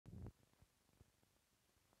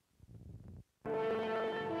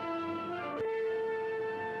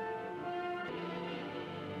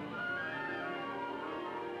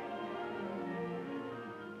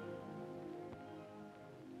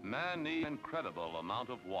man needs an incredible amount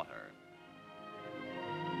of water.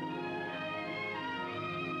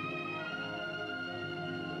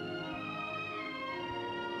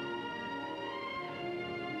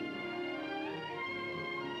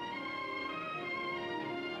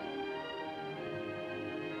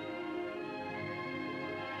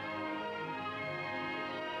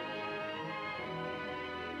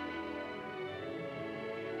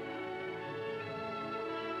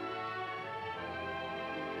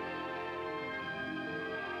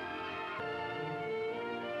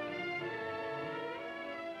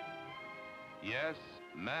 Yes,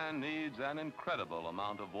 man needs an incredible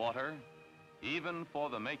amount of water, even for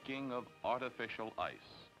the making of artificial ice.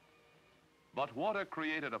 But water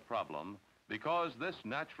created a problem because this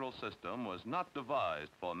natural system was not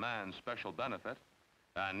devised for man's special benefit,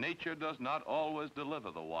 and nature does not always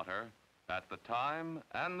deliver the water at the time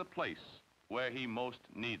and the place where he most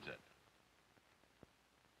needs it.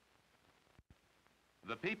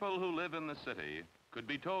 The people who live in the city could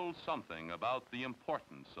be told something about the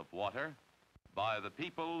importance of water by the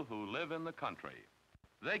people who live in the country.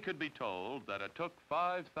 They could be told that it took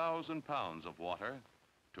 5,000 pounds of water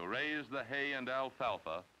to raise the hay and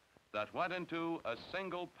alfalfa that went into a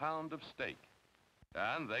single pound of steak.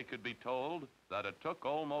 And they could be told that it took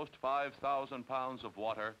almost 5,000 pounds of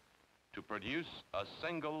water to produce a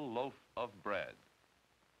single loaf of bread.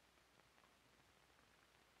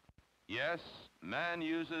 Yes, man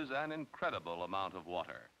uses an incredible amount of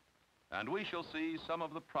water, and we shall see some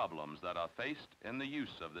of the problems that are faced in the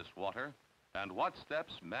use of this water and what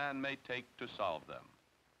steps man may take to solve them.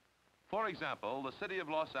 For example, the city of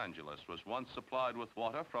Los Angeles was once supplied with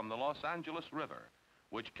water from the Los Angeles River,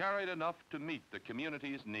 which carried enough to meet the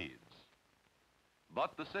community's needs.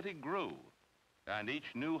 But the city grew, and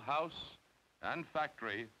each new house and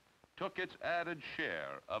factory took its added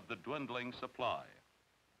share of the dwindling supply.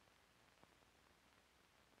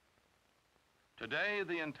 Today,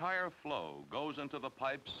 the entire flow goes into the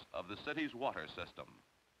pipes of the city's water system.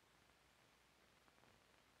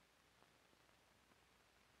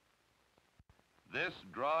 This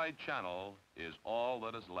dry channel is all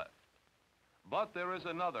that is left. But there is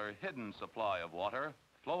another hidden supply of water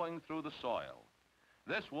flowing through the soil.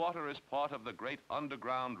 This water is part of the great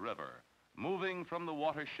underground river, moving from the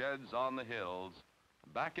watersheds on the hills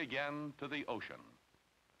back again to the ocean.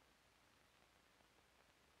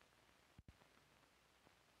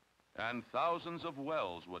 And thousands of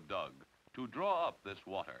wells were dug to draw up this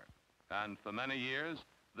water, and for many years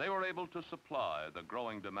they were able to supply the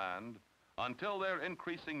growing demand until their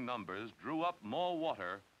increasing numbers drew up more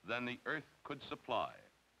water than the earth could supply.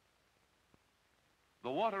 The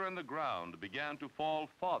water in the ground began to fall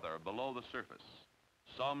farther below the surface.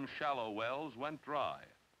 Some shallow wells went dry,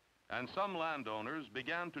 and some landowners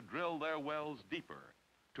began to drill their wells deeper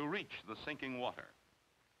to reach the sinking water.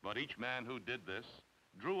 But each man who did this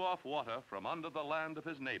drew off water from under the land of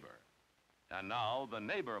his neighbor. And now the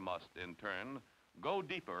neighbor must, in turn, go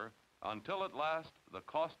deeper until at last the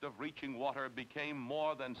cost of reaching water became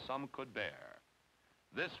more than some could bear.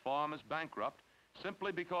 This farm is bankrupt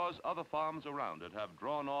simply because other farms around it have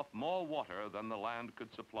drawn off more water than the land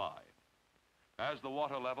could supply. As the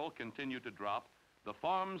water level continued to drop, the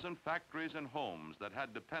farms and factories and homes that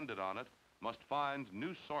had depended on it must find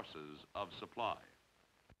new sources of supply.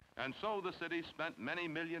 And so the city spent many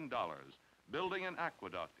 $1 million building an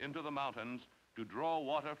aqueduct into the mountains to draw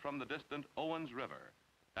water from the distant Owens River,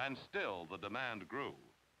 and still the demand grew.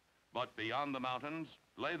 But beyond the mountains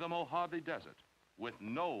lay the Mojave Desert, with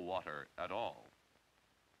no water at all.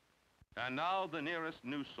 And now the nearest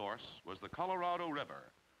new source was the Colorado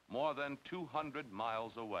River, more than 200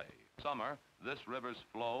 miles away. Summer, this river's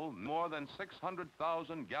flow more than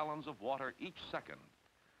 600,000 gallons of water each second,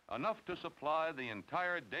 enough to supply the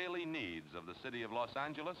entire daily needs of the city of Los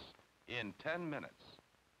Angeles in 10 minutes.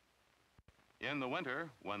 In the winter,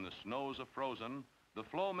 when the snows are frozen, the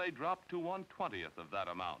flow may drop to 1/20th of that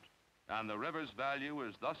amount, and the river's value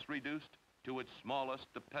is thus reduced to its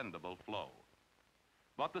smallest dependable flow.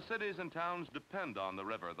 But the cities and towns depend on the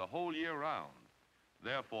river the whole year round.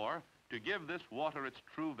 Therefore, to give this water its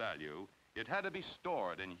true value, it had to be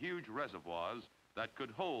stored in huge reservoirs that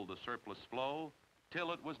could hold the surplus flow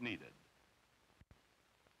till it was needed.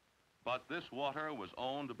 But this water was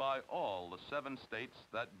owned by all the 7 states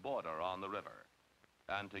that border on the river,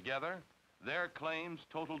 and together, their claims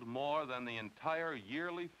totaled more than the entire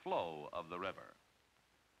yearly flow of the river.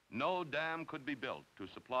 No dam could be built to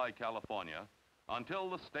supply California until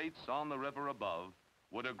the states on the river above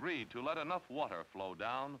would agree to let enough water flow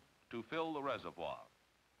down to fill the reservoir.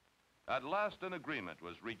 At last an agreement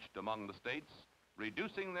was reached among the states,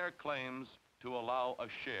 reducing their claims to allow a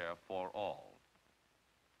share for all.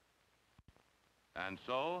 And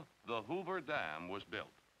so the Hoover Dam was built,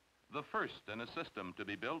 the first in a system to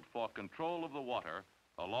be built for control of the water,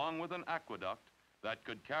 along with an aqueduct that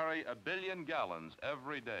could carry 1 billion gallons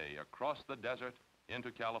every day across the desert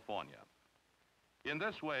into California. In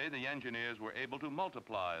this way, the engineers were able to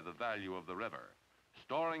multiply the value of the river,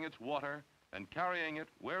 storing its water and carrying it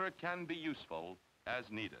where it can be useful as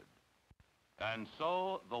needed. And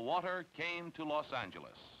so the water came to Los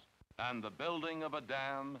Angeles, and the building of a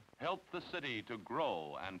dam helped the city to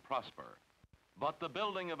grow and prosper. But the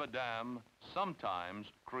building of a dam sometimes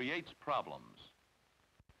creates problems.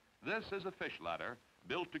 This is a fish ladder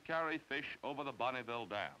built to carry fish over the Bonneville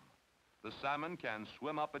Dam. The salmon can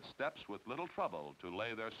swim up its steps with little trouble to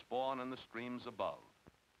lay their spawn in the streams above.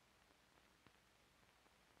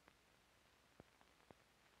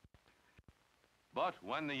 But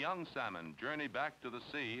when the young salmon journey back to the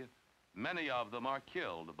sea, many of them are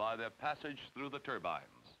killed by their passage through the turbines.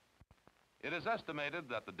 It is estimated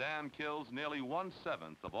that the dam kills nearly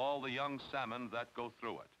 1/7 of all the young salmon that go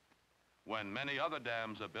through it. When many other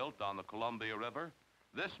dams are built on the Columbia River,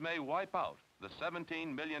 this may wipe out the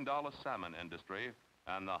 $17 million salmon industry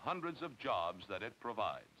and the hundreds of jobs that it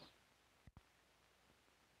provides.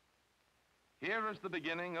 Here is the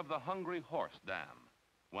beginning of the Hungry Horse Dam.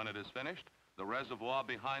 When it is finished, the reservoir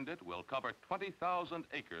behind it will cover 20,000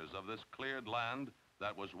 acres of this cleared land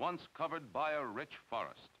that was once covered by a rich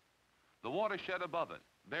forest. The watershed above it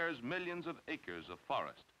bears millions of acres of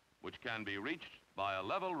forest, which can be reached by a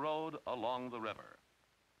level road along the river.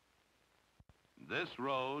 This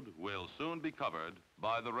road will soon be covered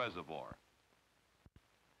by the reservoir.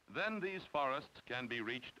 Then these forests can be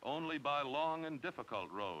reached only by long and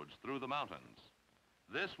difficult roads through the mountains.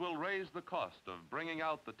 This will raise the cost of bringing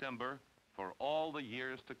out the timber for all the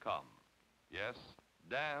years to come. Yes,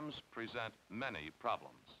 dams present many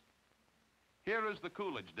problems. Here is the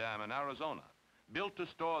Coolidge Dam in Arizona, built to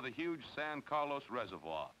store the huge San Carlos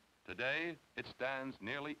Reservoir. Today, it stands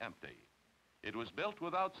nearly empty. It was built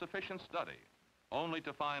without sufficient study, only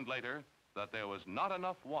to find later that there was not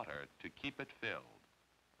enough water to keep it filled.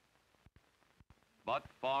 But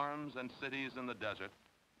farms and cities in the desert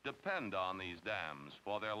depend on these dams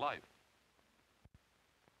for their life.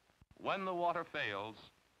 When the water fails,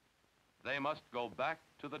 they must go back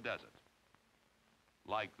to the desert,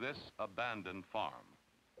 like this abandoned farm.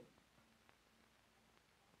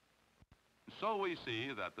 So we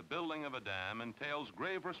see that the building of a dam entails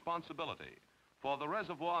grave responsibility, for the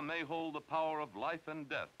reservoir may hold the power of life and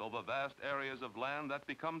death over vast areas of land that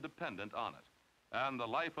become dependent on it. And the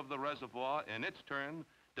life of the reservoir, in its turn,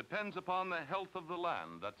 depends upon the health of the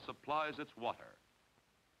land that supplies its water.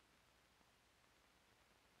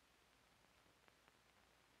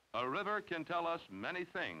 A river can tell us many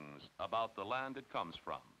things about the land it comes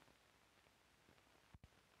from.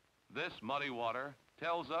 This muddy water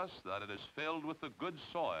tells us that it is filled with the good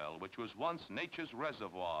soil which was once nature's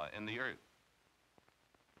reservoir in the earth.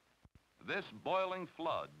 This boiling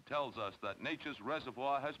flood tells us that nature's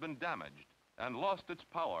reservoir has been damaged and lost its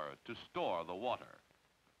power to store the water.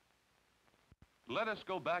 Let us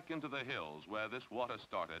go back into the hills where this water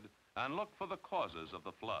started and look for the causes of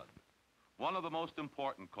the flood. One of the most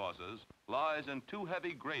important causes lies in too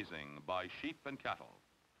heavy grazing by sheep and cattle.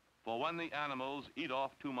 For when the animals eat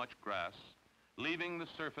off too much grass, leaving the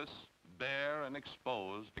surface bare and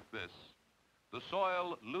exposed like this, the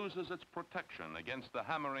soil loses its protection against the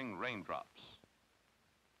hammering raindrops.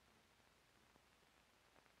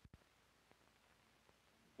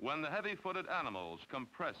 When the heavy-footed animals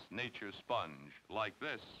compress nature's sponge like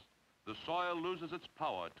this, the soil loses its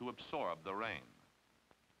power to absorb the rain.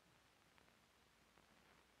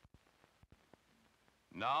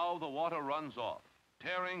 Now the water runs off,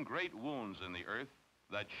 tearing great wounds in the earth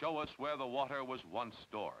that show us where the water was once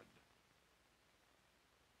stored.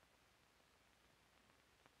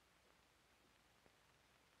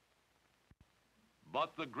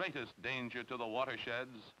 But the greatest danger to the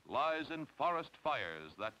watersheds lies in forest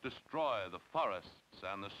fires that destroy the forests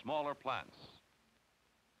and the smaller plants,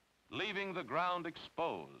 leaving the ground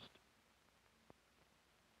exposed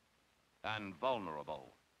and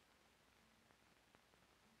vulnerable.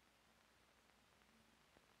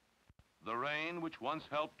 The rain, which once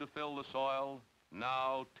helped to fill the soil,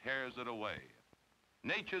 now tears it away.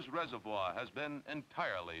 Nature's reservoir has been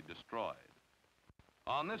entirely destroyed.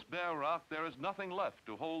 On this bare rock, there is nothing left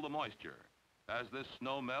to hold the moisture. As this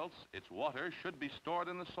snow melts, its water should be stored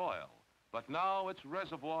in the soil, but now its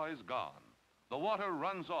reservoir is gone. The water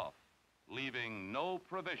runs off, leaving no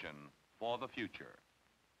provision for the future.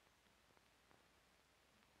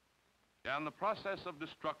 and the process of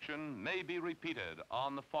destruction may be repeated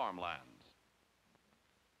on the farmlands.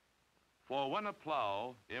 For when a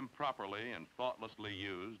plow, improperly and thoughtlessly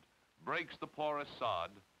used, breaks the porous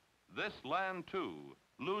sod, this land too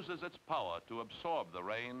loses its power to absorb the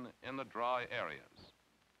rain in the dry areas.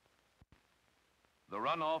 The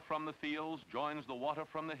runoff from the fields joins the water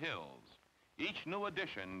from the hills. Each new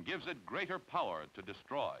addition gives it greater power to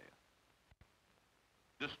destroy.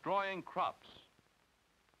 Destroying crops,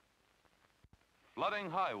 flooding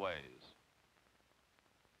highways,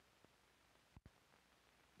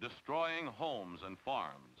 destroying homes and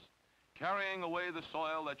farms, carrying away the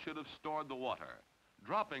soil that should have stored the water,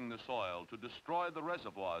 dropping the soil to destroy the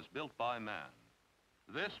reservoirs built by man.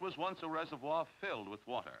 This was once a reservoir filled with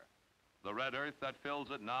water. The red earth that fills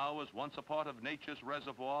it now was once a part of nature's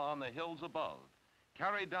reservoir on the hills above,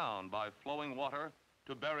 carried down by flowing water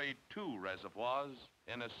to bury two reservoirs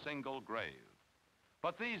in a single grave.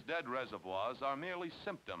 But these dead reservoirs are merely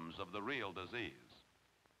symptoms of the real disease.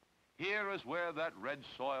 Here is where that red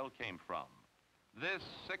soil came from. This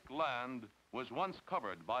sick land was once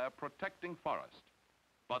covered by a protecting forest,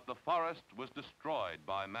 but the forest was destroyed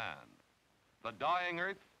by man. The dying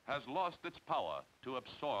earth has lost its power to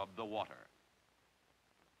absorb the water.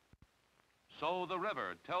 So the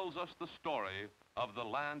river tells us the story of the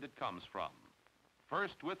land it comes from,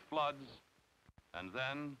 first with floods and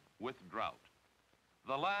then with drought.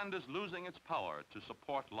 The land is losing its power to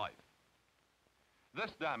support life.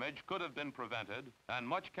 This damage could have been prevented, and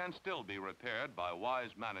much can still be repaired by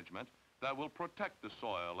wise management that will protect the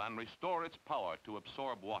soil and restore its power to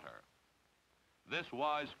absorb water. This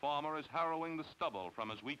wise farmer is harrowing the stubble from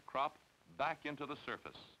his wheat crop back into the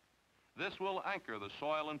surface. This will anchor the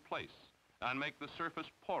soil in place and make the surface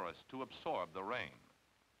porous to absorb the rain.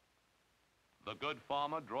 The good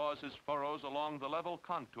farmer draws his furrows along the level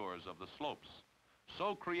contours of the slopes,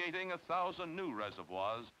 so creating 1,000 new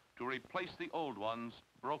reservoirs to replace the old ones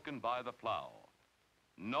broken by the plow.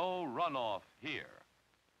 No runoff here.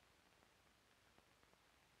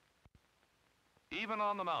 Even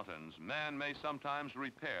on the mountains, man may sometimes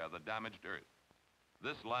repair the damaged earth.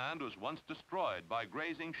 This land was once destroyed by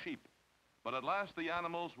grazing sheep, but at last the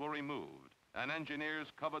animals were removed, and engineers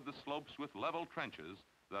covered the slopes with level trenches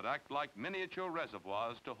that act like miniature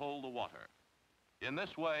reservoirs to hold the water. In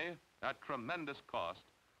this way, at tremendous cost,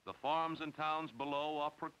 the farms and towns below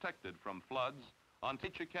are protected from floods until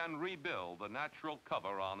nature can rebuild the natural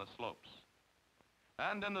cover on the slopes.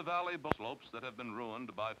 And in the valley slopes that have been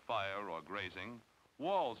ruined by fire or grazing,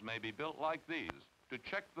 walls may be built like these to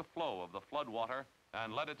check the flow of the flood water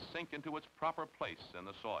and let it sink into its proper place in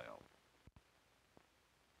the soil.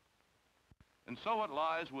 And so it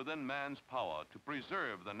lies within man's power to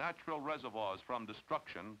preserve the natural reservoirs from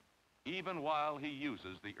destruction even while he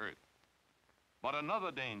uses the earth. But another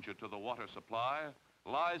danger to the water supply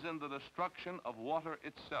lies in the destruction of water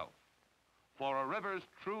itself. For a river's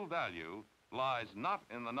true value lies not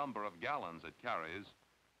in the number of gallons it carries,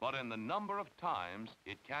 but in the number of times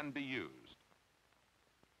it can be used.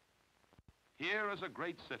 Here is a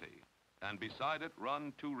great city, and beside it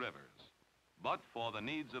run two rivers. But for the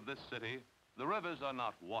needs of this city, the rivers are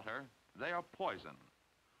not water, they are poison.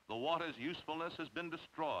 The water's usefulness has been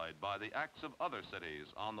destroyed by the acts of other cities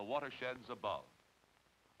on the watersheds above.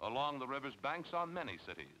 Along the river's banks are many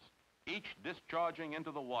cities, each discharging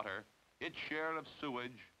into the water its share of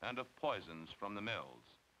sewage and of poisons from the mills.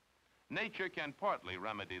 Nature can partly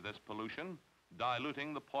remedy this pollution,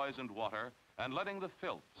 diluting the poisoned water and letting the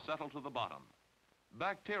filth settle to the bottom.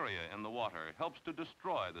 Bacteria in the water helps to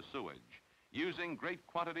destroy the sewage, using great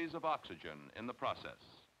quantities of oxygen in the process.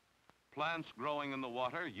 Plants growing in the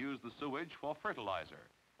water use the sewage for fertilizer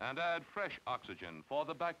and add fresh oxygen for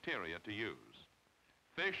the bacteria to use.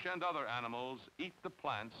 Fish and other animals eat the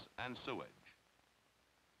plants and sewage.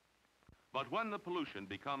 But when the pollution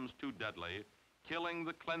becomes too deadly, killing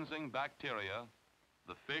the cleansing bacteria,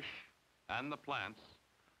 the fish, and the plants,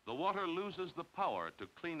 the water loses the power to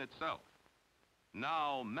clean itself.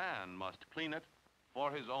 Now man must clean it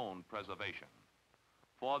for his own preservation.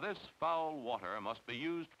 For this foul water must be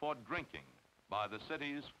used for drinking by the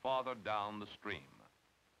cities farther down the stream.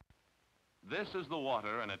 This is the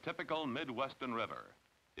water in a typical Midwestern river.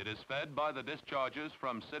 It is fed by the discharges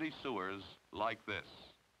from city sewers like this.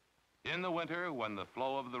 In the winter, when the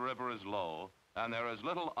flow of the river is low and there is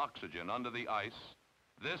little oxygen under the ice,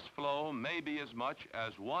 this flow may be as much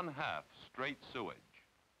as 1/2 straight sewage.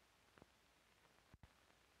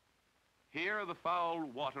 Here, the foul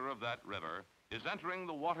water of that river is entering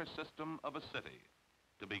the water system of a city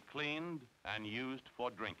to be cleaned and used for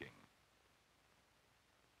drinking.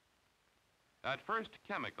 At first,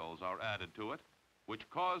 chemicals are added to it, which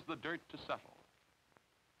cause the dirt to settle.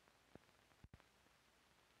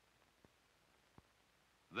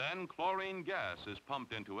 Then chlorine gas is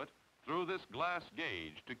pumped into it through this glass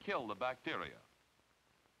gauge to kill the bacteria.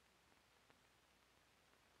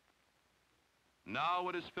 Now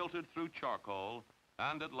it is filtered through charcoal,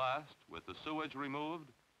 and at last, with the sewage removed,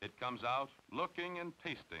 it comes out looking and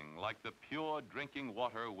tasting like the pure drinking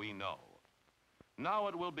water we know. Now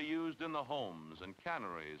it will be used in the homes and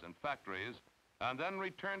canneries and factories, and then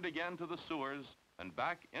returned again to the sewers and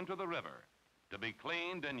back into the river to be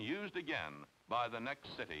cleaned and used again by the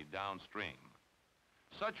next city downstream.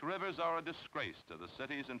 Such rivers are a disgrace to the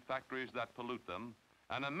cities and factories that pollute them,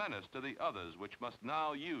 and a menace to the others which must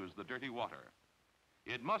now use the dirty water.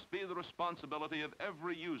 It must be the responsibility of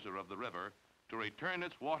every user of the river to return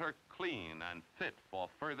its water clean and fit for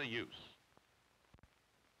further use.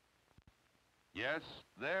 Yes,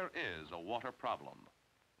 there is a water problem,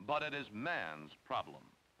 but it is man's problem.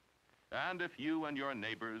 And if you and your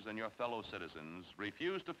neighbors and your fellow citizens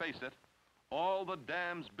refuse to face it, all the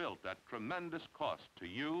dams built at tremendous cost to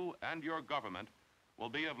you and your government will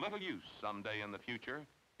be of little use someday in the future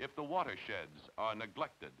if the watersheds are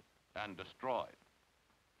neglected and destroyed.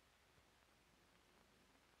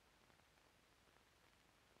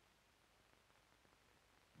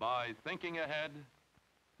 By thinking ahead,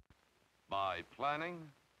 by planning,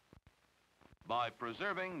 by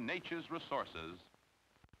preserving nature's resources,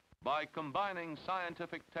 by combining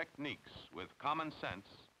scientific techniques with common sense,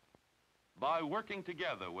 by working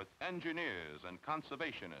together with engineers and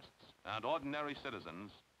conservationists and ordinary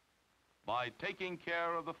citizens, by taking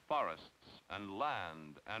care of the forests and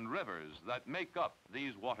land and rivers that make up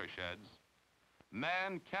these watersheds,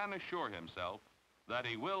 man can assure himself that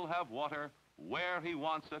he will have water where he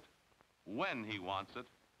wants it, when he wants it,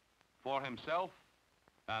 for himself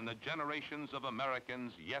and the generations of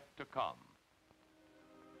Americans yet to come.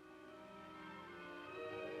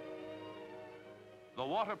 The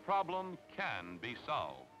water problem can be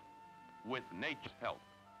solved with nature's help.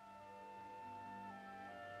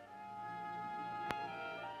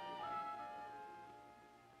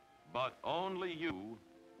 But only you,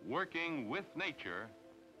 working with nature,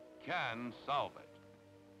 can solve it.